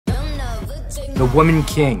The Woman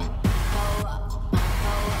King.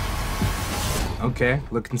 Okay,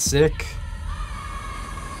 looking sick.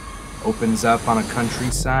 Opens up on a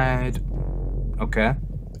countryside. Okay.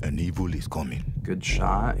 An evil is coming. Good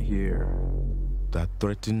shot here. That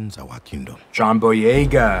threatens our kingdom. John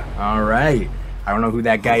Boyega. All right. I don't know who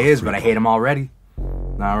that guy is, but I hate him already.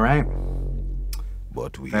 All right.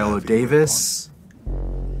 But we Viola have Davis.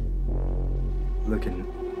 Looking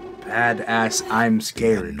badass. I'm we are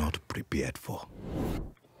scared. not prepared for.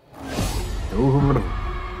 Ooh.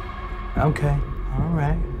 Okay. All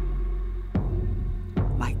right.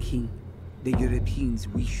 My king, the Europeans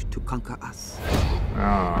wish to conquer us.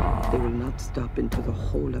 Oh. They will not stop until the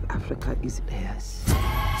whole of Africa is theirs.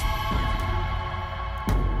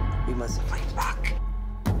 We must fight back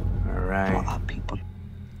All for right. our people.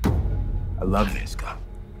 I love it. Aneska,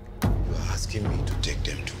 you are asking me to take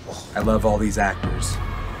them to war. I love all these actors.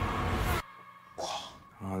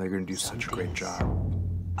 Oh, they're gonna do such a great job.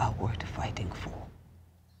 Are worth fighting for.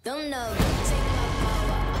 Don't know who take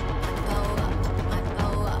my power, my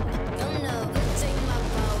power. Don't know who take my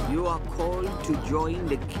power. You are called to join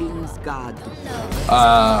the king's guard.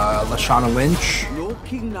 Lashana Lynch. No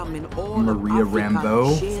kingdom in all Maria of Africa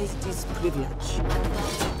Rambeau. shares this privilege.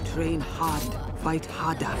 Train hard, fight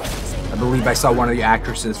harder. I believe I saw one of the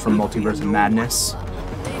actresses from Multiverse of Madness.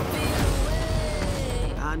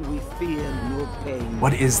 And we fear no pain.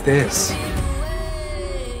 What is this?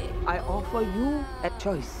 I offer you a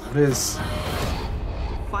choice. What is...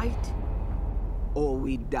 Fight or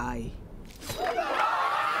we die.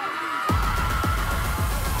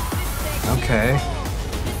 Okay.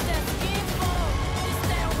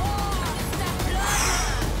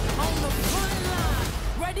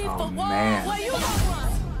 Oh, man.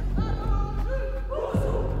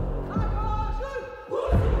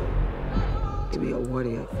 To be a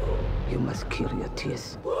warrior, you must kill your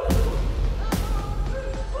tears. We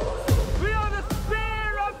are the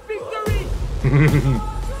spear of victory!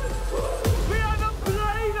 We are the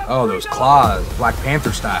blade of Oh, those freedom! claws. Black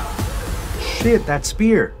Panther style. Shit, that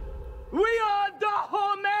spear. We are the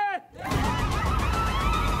homie!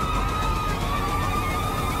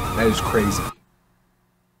 That is crazy.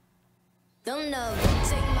 Don't know who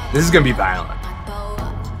take my This is gonna be violent. power,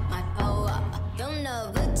 my power. Don't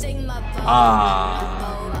know who take my power.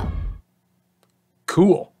 Ah.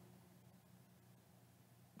 Cool.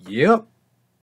 Yep.